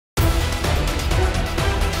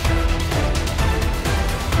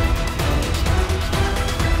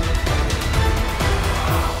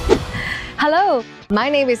My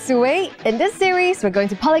name is Sue. In this series, we're going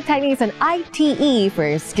to Polytechnics and ITE for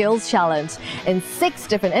a skills challenge. In 6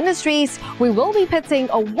 different industries, we will be pitting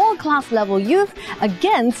a world-class level youth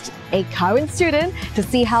against a current student to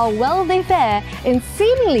see how well they fare in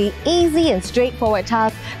seemingly easy and straightforward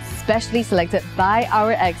tasks specially selected by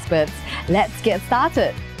our experts. Let's get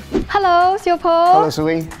started. Hello, Siopo. Hello,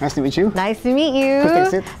 Sui. Nice to meet you. Nice to meet you. Please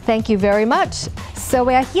take a seat. Thank you very much. So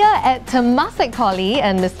we are here at Temasek Poly,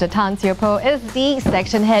 and Mr. Tan Siopo is the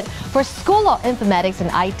section head for School of Informatics and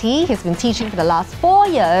IT. He's been teaching for the last 4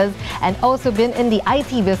 years and also been in the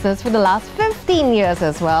IT business for the last 15 years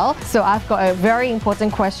as well. So I've got a very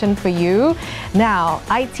important question for you. Now,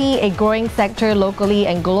 IT, a growing sector locally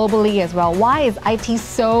and globally as well. Why is IT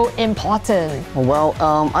so important? Well,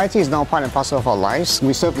 IT is now part and parcel of our lives.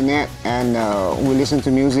 We surf the net and we listen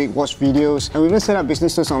to music, watch videos, and we even set up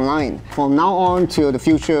businesses online. From now on till the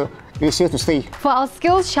future, it's here to stay. For our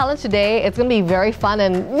skills challenge today, it's going to be very fun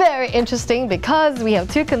and very interesting because we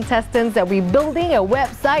have 2 contestants that will be building a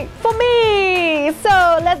website for me.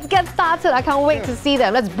 So let's get started. I can't wait to see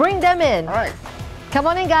them. Let's bring them in. All right. Come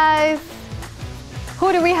on in, guys.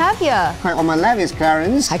 Who do we have here? Hi, on my left is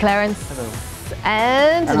Clarence. Hi, Clarence. Hello.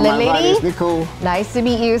 And on the my right lady? is Nicole. Nice to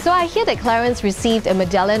meet you. So I hear that Clarence received a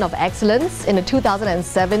Medallion of Excellence in the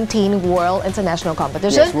 2017 World International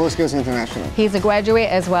Competition. Yes, World Skills International. He's a graduate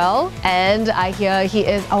as well, and I hear he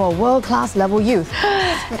is our world-class level youth.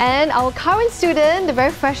 And our current student, the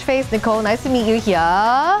very fresh-faced Nicole, nice to meet you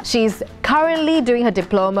here. She's currently doing her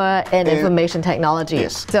diploma in information technology.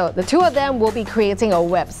 Yes. So the 2 of them will be creating a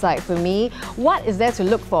website for me. What is there to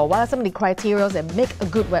look for? What are some of the criteria that make a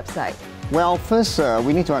good website? Well, first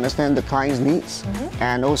we need to understand the client's needs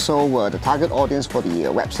and also the target audience for the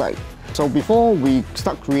website. So before we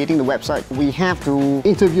start creating the website, we have to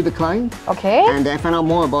interview the client. Okay. And then find out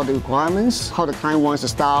more about the requirements, how the client wants the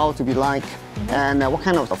style to be like, and what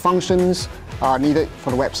kind of functions are needed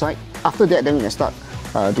for the website. After that, then we can start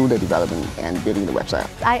do the development and building the website.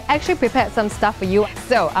 I actually prepared some stuff for you.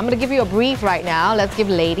 So I'm going to give you a brief right now. Let's give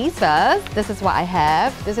ladies first. This is what I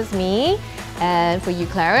have. This is me. And for you,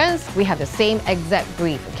 Clarence, we have the same exact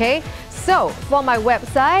brief, okay? So, for my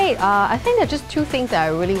website, I think there are just 2 things that I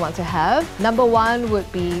really want to have. Number 1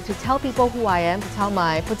 would be to tell people who I am, to tell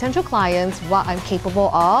my potential clients what I'm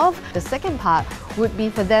capable of. The second part would be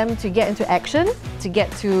for them to get into action, to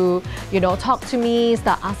get to, talk to me,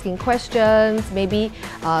 start asking questions, maybe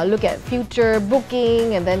look at future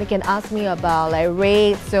booking, and then they can ask me about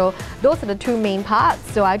rates. So those are the 2 main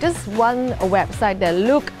parts. So I just want a website that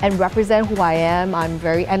look and represent who I am. I'm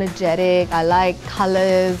very energetic, I like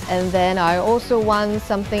colors, and then I also want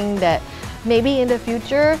something that maybe in the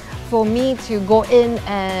future for me to go in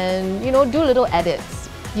and, do little edits.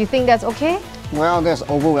 You think that's okay? Well, that's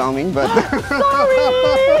overwhelming, but... Sorry!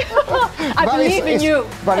 I believe in you.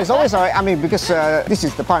 But it's always alright, because this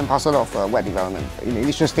is the part and parcel of web development. In the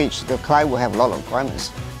initial stage, the client will have a lot of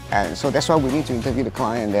requirements. And so that's why we need to interview the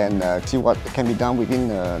client and then see what can be done within,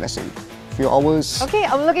 let's say, a few hours. Okay,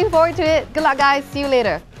 I'm looking forward to it. Good luck, guys. See you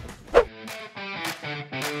later.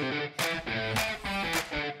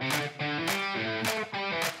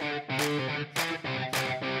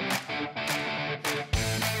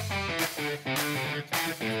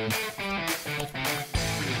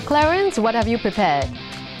 Clarence, what have you prepared?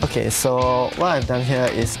 Okay, so what I've done here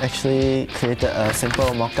is actually created a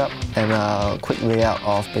simple mock-up and a quick layout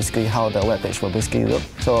of basically how the web page will basically look.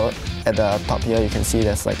 So at the top here you can see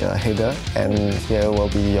there's like a header, and here will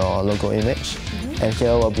be your logo image. And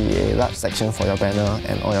here will be a large section for your banner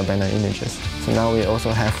and all your banner images. So now we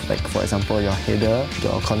also have, for example, your header,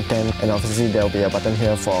 your content, and obviously there will be a button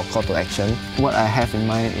here for call to action. What I have in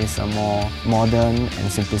mind is a more modern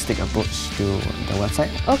and simplistic approach to the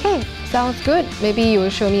website. Okay, sounds good. Maybe you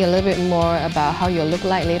will show me a little bit more about how you'll look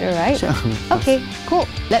like later, right? Sure. Okay, cool.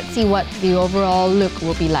 Let's see what the overall look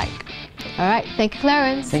will be like. All right, thank you,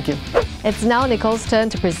 Clarence. Thank you. It's now Nicole's turn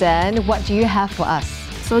to present. What do you have for us?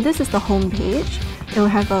 So this is the home page. It will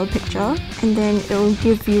have a picture, and then it will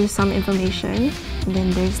give you some information. And then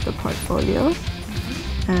there's the portfolio,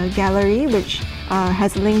 gallery, which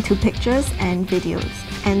has a link to pictures and videos.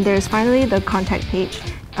 And there's finally the contact page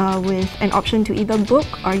with an option to either book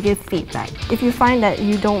or give feedback. If you find that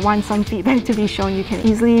you don't want some feedback to be shown, you can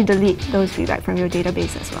easily delete those feedback from your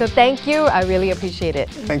database as well. So thank you. I really appreciate it.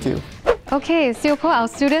 Thank you. Okay, Silpo, our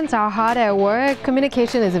students are hard at work.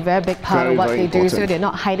 Communication is a very big part Very, of what very they do, so important. they're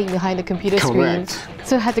not hiding behind the computer Correct. screen.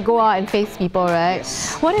 So have to go out and face people, right?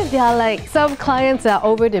 Yes. What if there are like some clients that are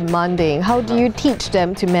over demanding? How do you teach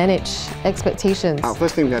them to manage expectations?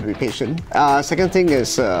 First thing, we have to be patient. Second thing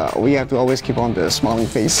is we have to always keep on the smiling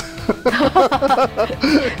face.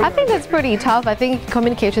 I think that's pretty tough. I think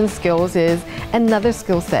communication skills is another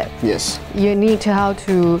skill set. Yes. You need to how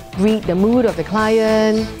to read the mood of the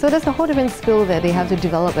client. So that's a whole different skill that they have to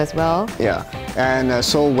develop as well. Yeah. And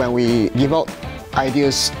so when we give out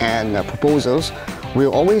ideas and proposals,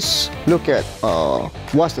 we'll always look at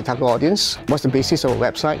what's the target audience, what's the basis of a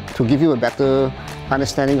website to give you a better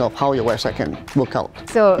understanding of how your website can work out.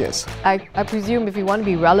 So yes. I presume if you want to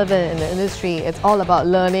be relevant in the industry, it's all about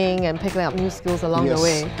learning and picking up new skills along the Yes.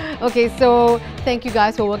 way. Okay, so thank you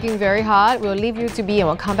guys for working very hard. We'll leave you to be and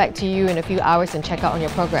we'll come back to you in a few hours and check out on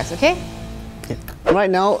your progress, okay? Right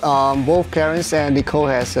now, both Clarence and Nicole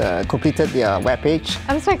has completed their webpage.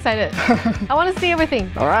 I'm so excited. I want to see everything.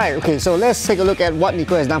 All right, okay, so let's take a look at what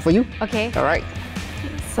Nicole has done for you. Okay. All right.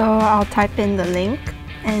 So I'll type in the link,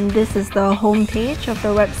 and this is the home page of the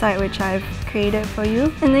website which I've created for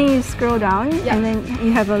you. And then you scroll down, Yeah. and then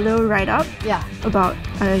you have a little write-up Yeah. about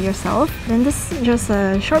yourself. Then this is just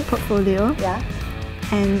a short portfolio, Yeah.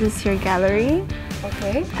 and this is your gallery.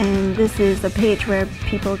 Okay. And this is a page where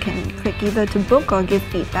people can click either to book or give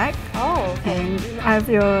feedback. Oh, okay. And I have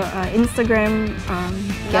your Instagram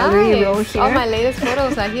gallery Nice. row here. All my latest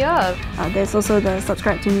photos are here. There's also the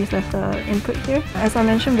subscribe to newsletter input here. As I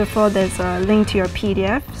mentioned before, there's a link to your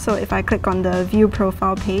PDF. So if I click on the view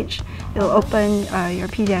profile page, it'll open your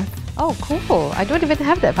PDF. Oh, cool. I don't even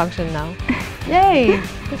have that function now. Yay.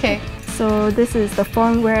 Okay. So this is the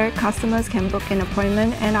form where customers can book an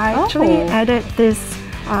appointment, and I actually added this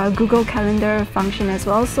Google Calendar function as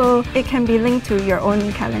well, so it can be linked to your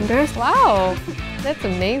own calendars. Wow, that's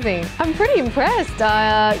amazing. I'm pretty impressed.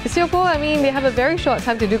 Silpo, I mean, we have a very short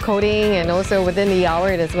time to do coding, and also within the hour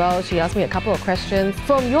as well, she asked me a couple of questions.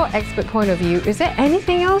 From your expert point of view, is there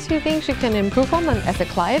anything else you think she can improve on? As a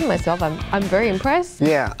client myself, I'm very impressed.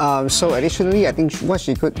 Yeah, so additionally, I think what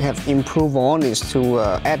she could have improved on is to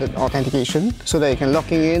add an authentication so that you can log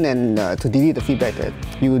in and to delete the feedback that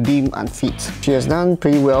you deem unfit. She has done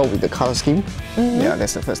pretty well with the color scheme. Yeah,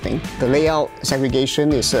 that's the first thing. The layout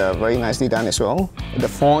segregation is very nicely done as well. The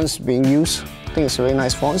fonts being used, I think it's very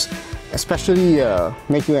nice fonts, especially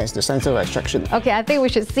make you as the center of attraction. Okay, I think we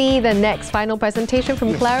should see the next final presentation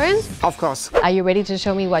from Clarence. Of course. Are you ready to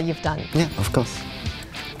show me what you've done? Yeah, of course.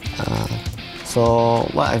 So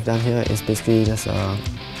what I've done here is basically just a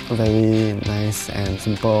very nice and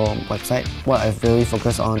simple website. What I've really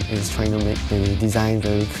focused on is trying to make the design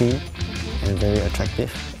very clean and very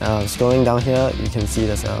attractive. Scrolling down here, you can see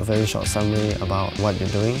there's a very short summary about what you're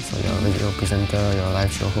doing, so your video presenter, your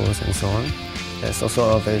live show host, and so on. There's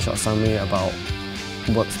also a very short summary about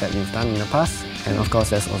works that you've done in the past, and of course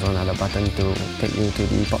there's also another button to take you to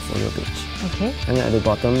the portfolio page. Okay. And at the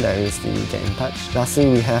bottom there is the get in touch. Lastly,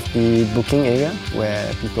 we have the booking area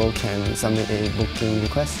where people can submit a booking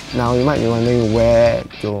request. Now you might be wondering where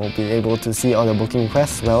you'll be able to see all the booking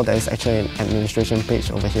requests. Well, there is actually an administration page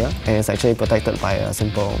over here, and it's actually protected by a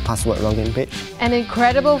simple password login page. An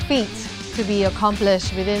incredible feat to be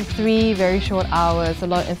accomplished within 3 very short hours. A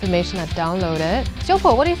lot of information are downloaded.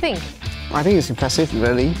 Silpo, what do you think? I think it's impressive,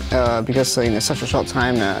 really, because in such a short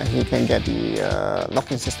time, he can get the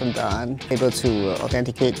login system done, able to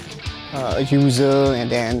authenticate a user, and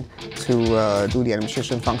then to do the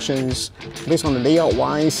administration functions. Based on the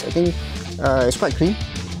layout-wise, I think it's quite clean.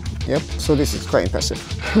 Yep, so this is quite impressive.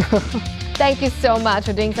 Thank you so much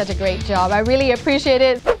for doing such a great job. I really appreciate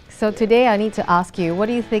it. So today I need to ask you, what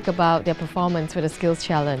do you think about their performance for the Skills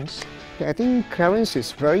Challenge? I think Clarence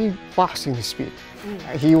is very fast in his speed.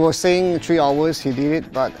 He was saying 3 hours he did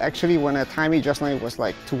it, but actually when I timed it just now, it was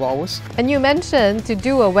like 2 hours. And you mentioned to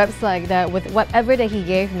do a website like that with whatever that he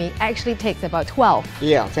gave me actually takes about 12.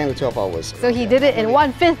 Yeah, 10 to 12 hours. So he did it in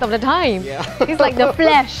 1/5 of the time. Yeah. He's like the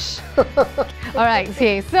Flash. Alright,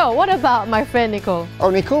 okay, so what about my friend Nicole?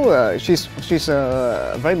 Oh, Nicole, she's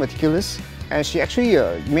very meticulous, and she actually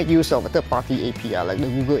made use of a third-party API, like the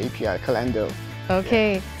Google API calendar.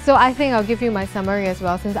 Okay, so I think I'll give you my summary as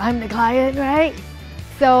well since I'm the client, right?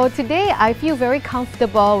 So today I feel very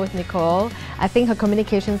comfortable with Nicole. I think her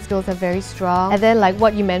communication skills are very strong. And then like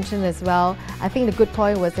what you mentioned as well, I think the good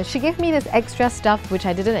point was that she gave me this extra stuff which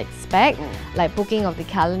I didn't expect, like booking of the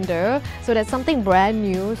calendar. So that's something brand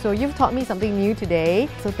new. So you've taught me something new today.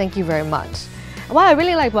 So thank you very much. What I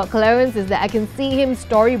really like about Clarence is that I can see him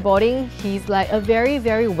storyboarding. He's like a very,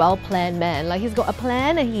 very well-planned man. Like he's got a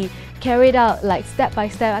plan and he carried out like step by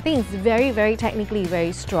step. I think it's very technically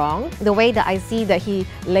very strong. The way that I see that he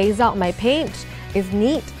lays out my page is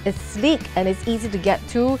neat, it's sleek, and it's easy to get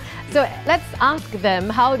to. So let's ask them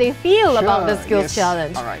how they feel about the skills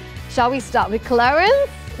challenge. All right. Shall we start with Clarence?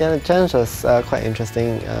 Yeah, the challenge was quite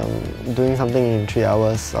interesting. Doing something in 3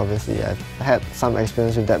 hours, obviously I've had some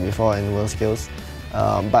experience with that before in world skills.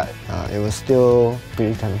 But it was still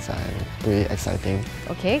pretty tense and pretty exciting.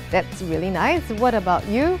 Okay, that's really nice. What about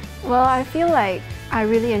you? Well, I feel like I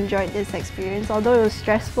really enjoyed this experience. Although it was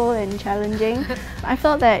stressful and challenging, I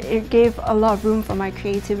felt that it gave a lot of room for my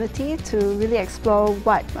creativity to really explore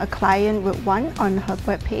what a client would want on her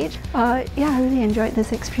webpage. Yeah, I really enjoyed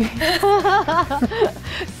this experience.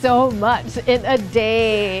 So much in a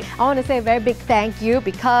day. I want to say a very big thank you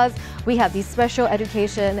because we have the special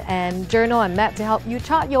education and journal and map to help you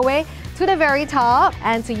chart your way to the very top.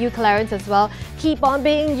 And to you, Clarence, as well. Keep on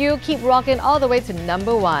being you, keep rocking all the way to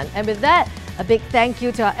 #1. And with that, a big thank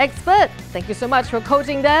you to our expert. Thank you so much for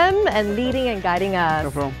coaching them and leading and guiding us.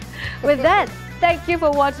 No problem. With that, thank you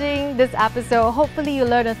for watching this episode. Hopefully you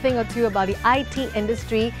learned a thing or two about the IT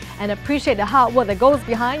industry and appreciate the hard work that goes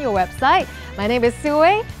behind your website. My name is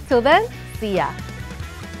Sue. Till then, see ya.